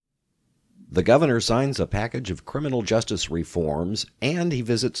The governor signs a package of criminal justice reforms, and he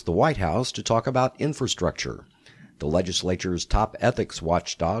visits the White House to talk about infrastructure. The legislature's top ethics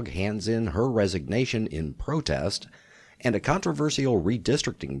watchdog hands in her resignation in protest, and a controversial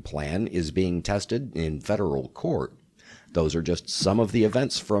redistricting plan is being tested in federal court. Those are just some of the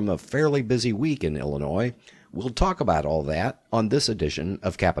events from a fairly busy week in Illinois. We'll talk about all that on this edition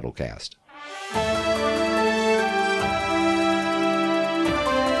of Capital Cast.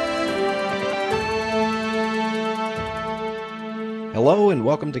 Hello and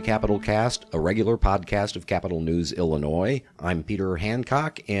welcome to Capital Cast, a regular podcast of Capital News Illinois. I'm Peter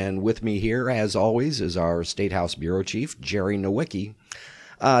Hancock, and with me here, as always, is our State House Bureau Chief, Jerry Nowicki.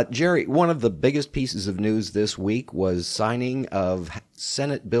 Jerry, one of the biggest pieces of news this week was signing of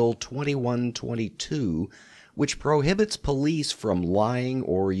Senate Bill 2122, which prohibits police from lying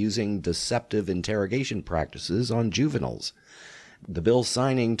or using deceptive interrogation practices on juveniles. The bill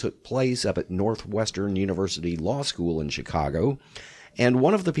signing took place up at Northwestern University Law School in Chicago, and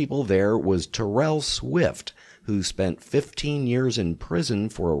one of the people there was Terrell Swift, who spent 15 years in prison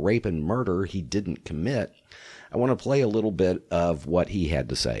for a rape and murder he didn't commit. I want to play a little bit of what he had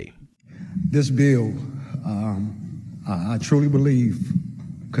to say. This bill, I truly believe,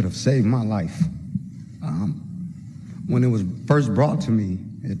 could have saved my life. When it was first brought to me,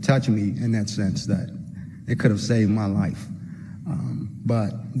 it touched me in that sense that it could have saved my life.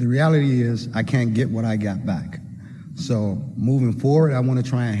 But the reality is I can't get what I got back. So moving forward, I want to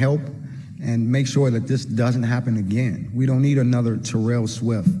try and help and make sure that this doesn't happen again. We don't need another Terrell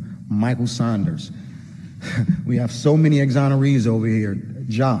Swift, Michael Saunders. We have so many exonerees over here.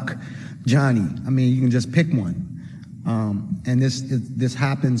 Jock, Johnny, I mean, you can just pick one. And this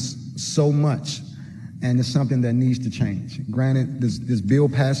happens so much, and it's something that needs to change. Granted, this bill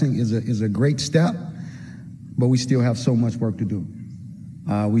passing is a great step, but we still have so much work to do.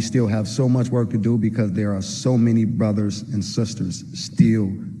 We still have so much work to do because there are so many brothers and sisters still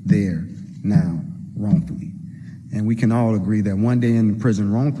there now wrongfully. And we can all agree that one day in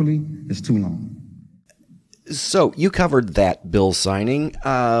prison wrongfully is too long. So you covered that bill signing.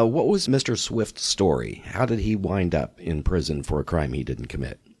 What was Mr. Swift's story? How did he wind up in prison for a crime he didn't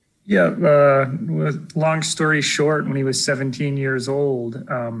commit? Yeah, long story short, when he was 17 years old,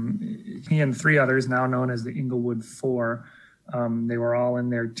 he and three others, now known as the Inglewood Four, they were all in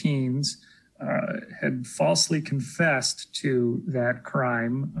their teens, had falsely confessed to that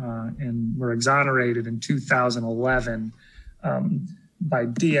crime and were exonerated in 2011 by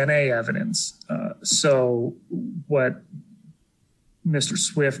DNA evidence. So what Mr.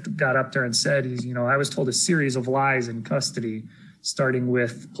 Swift got up there and said is, I was told a series of lies in custody, starting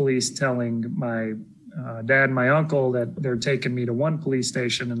with police telling my dad and my uncle that they're taking me to one police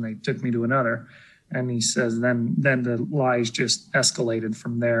station and they took me to another. And he says then the lies just escalated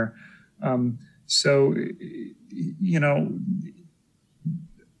from there. So,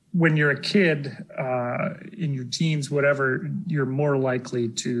 when you're a kid in your teens, whatever, you're more likely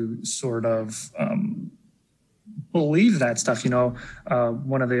to sort of believe that stuff.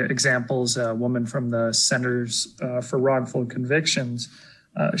 One of the examples, a woman from the Centers for Wrongful Convictions,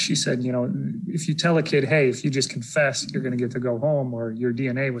 she said, if you tell a kid, hey, if you just confess, you're going to get to go home, or your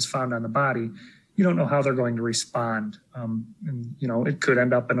DNA was found on the body, you don't know how they're going to respond. It could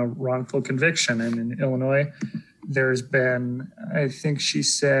end up in a wrongful conviction. And in Illinois, there's been, I think she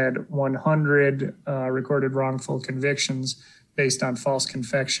said, 100 recorded wrongful convictions based on false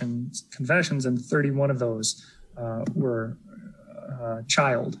confessions, and 31 of those were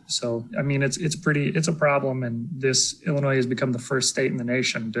child. So, I mean, it's a problem. And Illinois has become the first state in the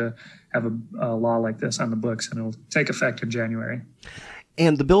nation to have a law like this on the books, and it'll take effect in January.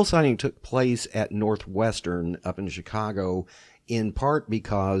 And the bill signing took place at Northwestern up in Chicago, in part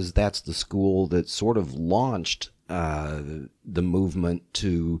because that's the school that sort of launched the movement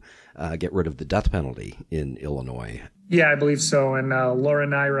to get rid of the death penalty in Illinois. Yeah, I believe so. And Laura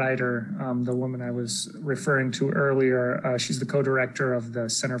Nyrider, the woman I was referring to earlier, she's the co-director of the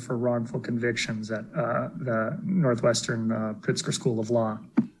Center for Wrongful Convictions at the Northwestern Pritzker School of Law.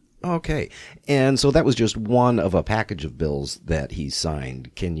 Okay. And so that was just one of a package of bills that he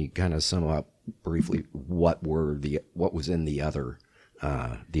signed. Can you kind of sum up briefly what was in the other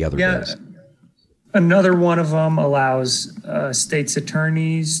bills? Another one of them allows state's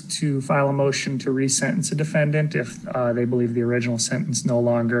attorneys to file a motion to resentence a defendant if they believe the original sentence no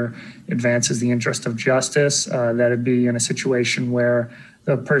longer advances the interest of justice. That'd be in a situation where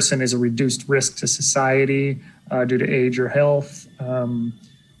the person is a reduced risk to society due to age or health,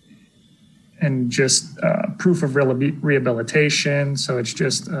 and just proof of rehabilitation. So it's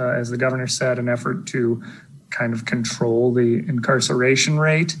just, as the governor said, an effort to kind of control the incarceration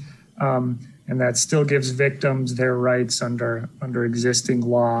rate. and that still gives victims their rights under existing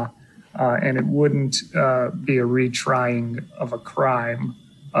law, and it wouldn't be a retrying of a crime,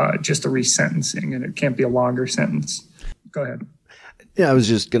 just a resentencing, and it can't be a longer sentence. Go ahead. Yeah, I was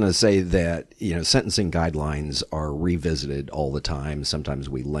just going to say that, sentencing guidelines are revisited all the time. Sometimes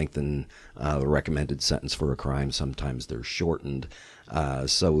we lengthen the recommended sentence for a crime. Sometimes they're shortened.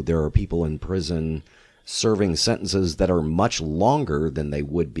 So there are people in prison serving sentences that are much longer than they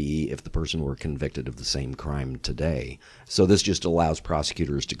would be if the person were convicted of the same crime today. So this just allows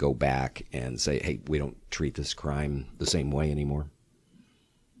prosecutors to go back and say, hey, we don't treat this crime the same way anymore.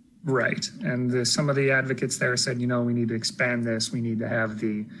 Right. And some of the advocates there said, we need to expand this. We need to have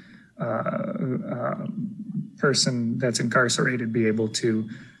the person that's incarcerated be able to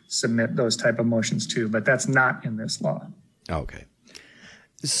submit those type of motions too. But that's not in this law. Okay.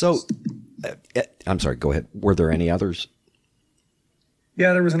 So, I'm sorry, go ahead. Were there any others?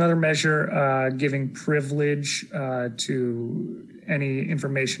 Yeah, there was another measure giving privilege to any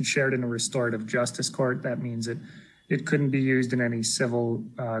information shared in a restorative justice court. That means it couldn't be used in any civil,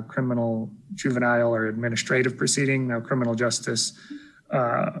 criminal, juvenile, or administrative proceeding. Now, criminal justice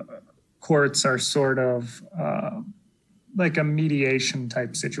courts are sort of like a mediation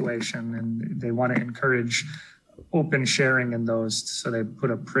type situation, and they want to encourage open sharing in those, so they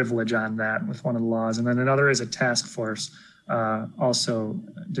put a privilege on that with one of the laws. And then another is a task force also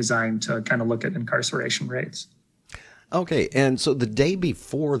designed to kind of look at incarceration rates. Okay, and so the day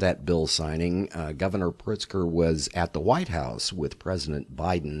before that bill signing, Governor Pritzker was at the White House with President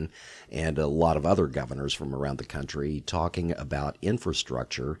Biden and a lot of other governors from around the country talking about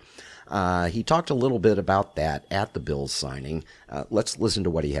infrastructure. He talked a little bit about that at the bill signing. Let's listen to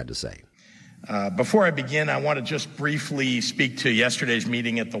what he had to say. Before I begin, I want to just briefly speak to yesterday's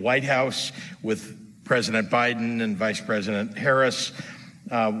meeting at the White House with President Biden and Vice President Harris.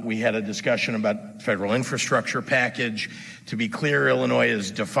 We had a discussion about federal infrastructure package. To be clear, Illinois is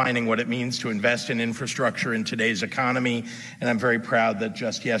defining what it means to invest in infrastructure in today's economy, and I'm very proud that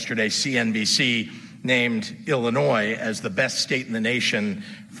just yesterday CNBC named Illinois as the best state in the nation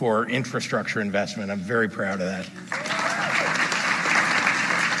for infrastructure investment. I'm very proud of that.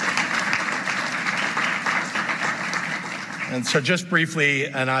 And so just briefly,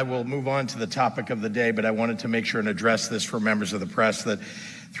 and I will move on to the topic of the day, but I wanted to make sure and address this for members of the press, that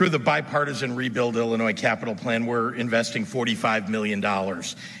through the bipartisan Rebuild Illinois Capital Plan, we're investing $45 million,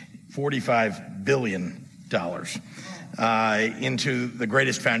 $45 billion into the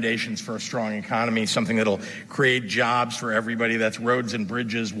greatest foundations for a strong economy, something that'll create jobs for everybody. That's roads and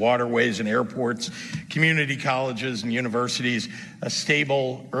bridges, waterways and airports, community colleges and universities, a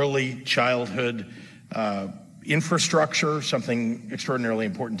stable early childhood infrastructure, something extraordinarily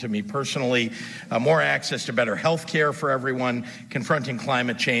important to me personally, more access to better health care for everyone, confronting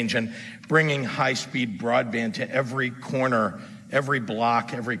climate change, and bringing high-speed broadband to every corner, every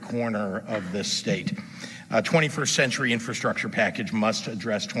block, every corner of this state. A 21st century infrastructure package must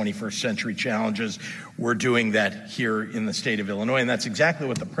address 21st century challenges. We're doing that here in the state of Illinois, and that's exactly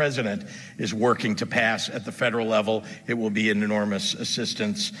what the president is working to pass at the federal level. It will be an enormous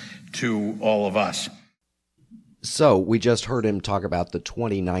assistance to all of us. So we just heard him talk about the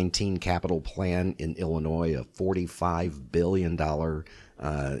 2019 capital plan in Illinois, a $45 billion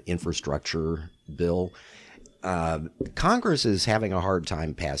infrastructure bill. Congress is having a hard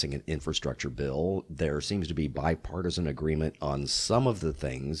time passing an infrastructure bill. There seems to be bipartisan agreement on some of the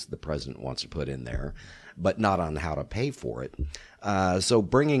things the president wants to put in there, but not on how to pay for it. So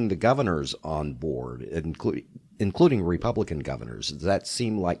bringing the governors on board, including Republican governors, does that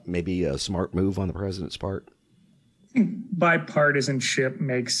seem like maybe a smart move on the president's part? I think bipartisanship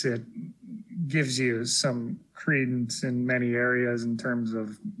gives you some credence in many areas in terms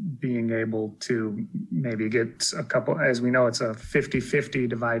of being able to maybe get a couple, as we know, it's a 50-50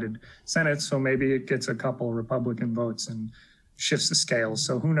 divided Senate, so maybe it gets a couple Republican votes and shifts the scale.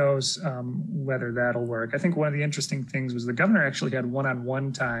 So who knows whether that'll work. I think one of the interesting things was the governor actually had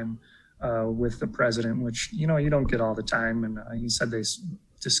one-on-one time with the president, which, you don't get all the time. And he said they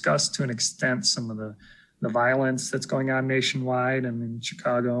discussed to an extent some of the violence that's going on nationwide and in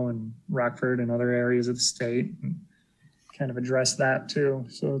Chicago and Rockford and other areas of the state, and kind of address that too.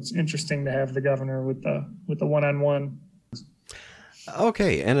 So it's interesting to have the governor with the one-on-one.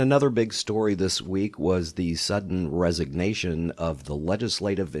 Okay, and another big story this week was the sudden resignation of the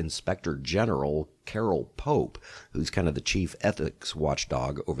Legislative Inspector General, Carol Pope, who's kind of the chief ethics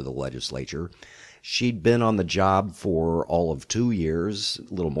watchdog over the legislature. She'd been on the job for all of 2 years,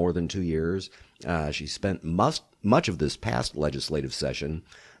 a little more than 2 years. She spent much of this past legislative session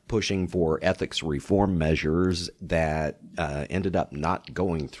pushing for ethics reform measures that ended up not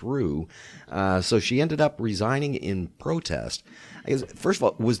going through. So she ended up resigning in protest. I guess, first of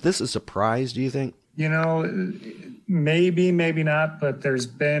all, was this a surprise, do you think? Maybe, maybe not, but there's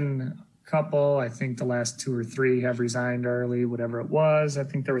been a couple. I think the last 2 or 3 have resigned early, whatever it was. I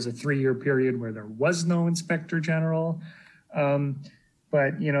think there was a 3-year period where there was no inspector general.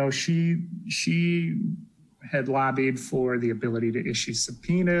 But, she had lobbied for the ability to issue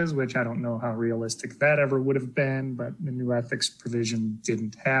subpoenas, which I don't know how realistic that ever would have been, but the new ethics provision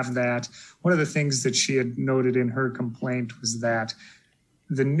didn't have that. One of the things that she had noted in her complaint was that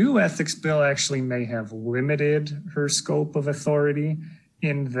the new ethics bill actually may have limited her scope of authority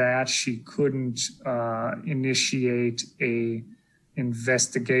in that she couldn't initiate a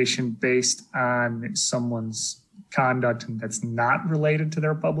investigation based on someone's conduct that's not related to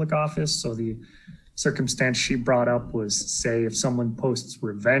their public office. So the circumstance she brought up was, say, if someone posts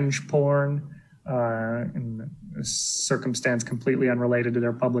revenge porn in a circumstance completely unrelated to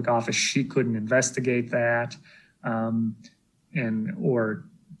their public office, she couldn't investigate that. Or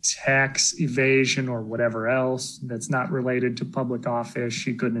tax evasion or whatever else that's not related to public office,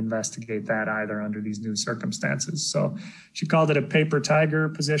 she couldn't investigate that either under these new circumstances. So she called it a paper tiger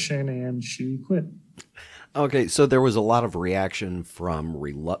position and she quit. Okay, so there was a lot of reaction from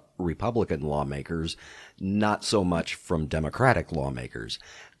Republican lawmakers, not so much from Democratic lawmakers.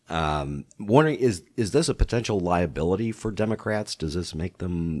 Wondering, is this a potential liability for Democrats? Does this make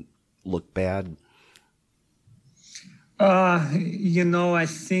them look bad? I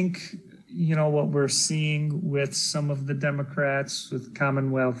think, what we're seeing with some of the Democrats, with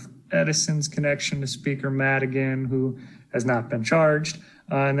Commonwealth Edison's connection to Speaker Madigan, who has not been charged.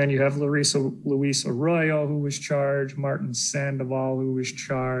 And then you have Luis Arroyo, who was charged, Martin Sandoval, who was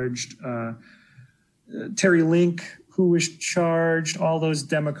charged, Terry Link, who was charged, all those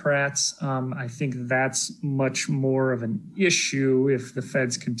Democrats. I think that's much more of an issue if the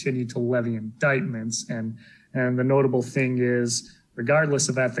feds continue to levy indictments. And the notable thing is, regardless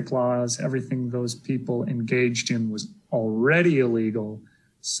of ethic laws, everything those people engaged in was already illegal.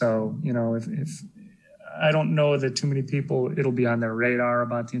 So, if I don't know that too many people, it'll be on their radar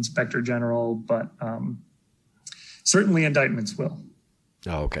about the Inspector General, but certainly indictments will.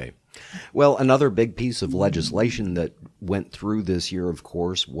 Okay. Well, another big piece of legislation that went through this year, of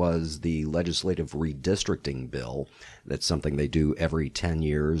course, was the legislative redistricting bill. That's something they do every 10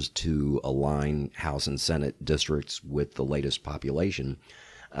 years to align House and Senate districts with the latest population,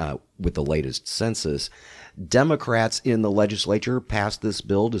 with the latest census. Democrats in the legislature passed this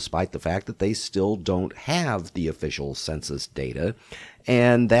bill despite the fact that they still don't have the official census data,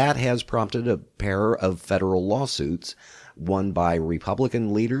 and that has prompted a pair of federal lawsuits, one by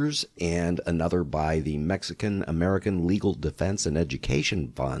Republican leaders and another by the Mexican American Legal Defense and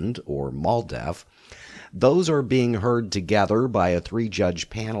Education Fund, or MALDEF. Those are being heard together by a 3-judge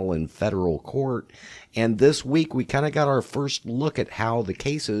panel in federal court. And this week, we kind of got our first look at how the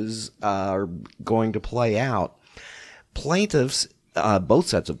cases are going to play out. Plaintiffs, both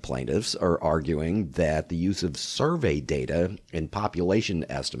sets of plaintiffs, are arguing that the use of survey data and population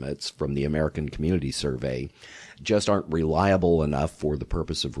estimates from the American Community Survey just aren't reliable enough for the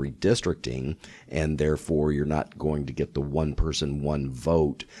purpose of redistricting, and therefore you're not going to get the one person, one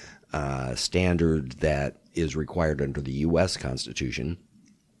vote standard that is required under the U.S. Constitution.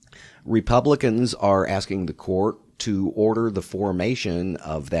 Republicans are asking the court to order the formation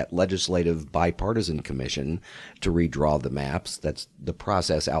of that legislative bipartisan commission to redraw the maps. That's the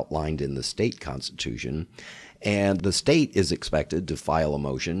process outlined in the state constitution. And the state is expected to file a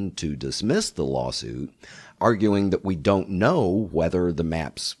motion to dismiss the lawsuit, arguing that we don't know whether the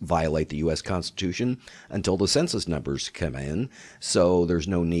maps violate the U.S. Constitution until the census numbers come in, so there's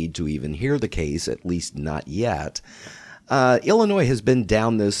no need to even hear the case, at least not yet. Illinois has been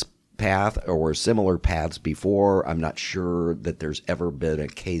down this path or similar paths before. I'm not sure that there's ever been a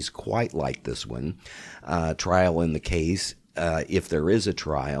case quite like this one. Trial in the case, if there is a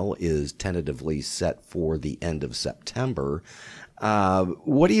trial, is tentatively set for the end of September.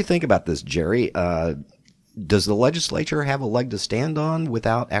 What do you think about this, Jerry? Does the legislature have a leg to stand on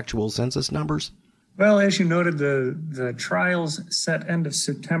without actual census numbers? Well, as you noted, the trial's set end of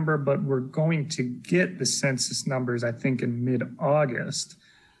September, but we're going to get the census numbers, I think, in mid-August.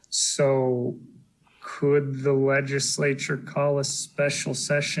 So could the legislature call a special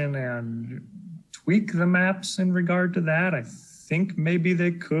session and tweak the maps in regard to that? I think maybe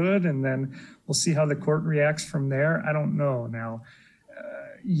they could, and then we'll see how the court reacts from there. I don't know. Now,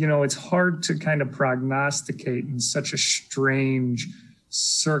 it's hard to kind of prognosticate in such a strange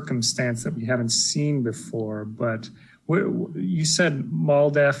circumstance that we haven't seen before, but You said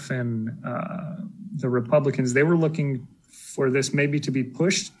MALDEF and the Republicans, they were looking for this maybe to be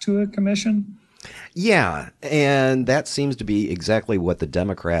pushed to a commission? Yeah, and that seems to be exactly what the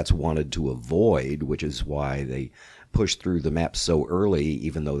Democrats wanted to avoid, which is why they pushed through the map so early,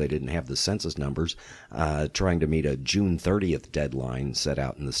 even though they didn't have the census numbers, trying to meet a June 30th deadline set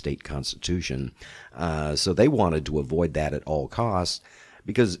out in the state constitution. So they wanted to avoid that at all costs,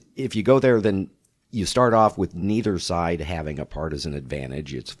 because if you go there, then you start off with neither side having a partisan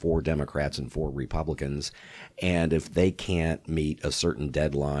advantage. It's 4 Democrats and 4 Republicans. And if they can't meet a certain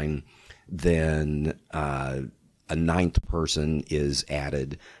deadline, then a 9th person is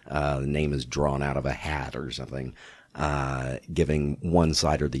added. The name is drawn out of a hat or something, giving one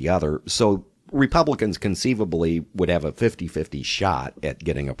side or the other. So Republicans conceivably would have a 50-50 shot at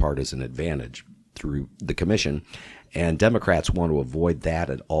getting a partisan advantage through the commission, and Democrats want to avoid that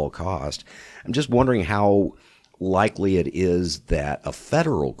at all cost. I'm just wondering how likely it is that a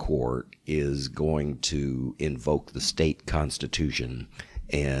federal court is going to invoke the state constitution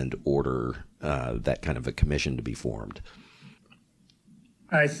and order that kind of a commission to be formed.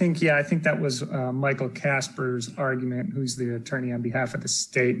 I think that was Michael Casper's argument, who's the attorney on behalf of the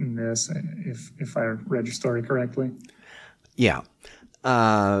state in this, if I read your story correctly. Yeah.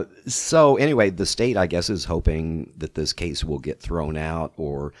 So anyway, the state, I guess, is hoping that this case will get thrown out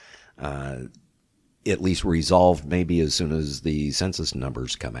or at least resolved maybe as soon as the census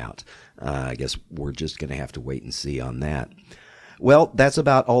numbers come out. I guess we're just going to have to wait and see on that. Well, that's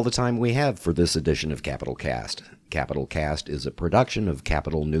about all the time we have for this edition of Capital Cast. Capital Cast is a production of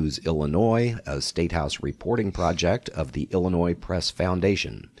Capital News Illinois, a Statehouse reporting project of the Illinois Press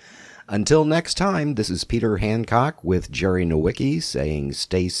Foundation. Until next time, this is Peter Hancock with Jerry Nowicki saying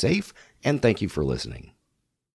stay safe and thank you for listening.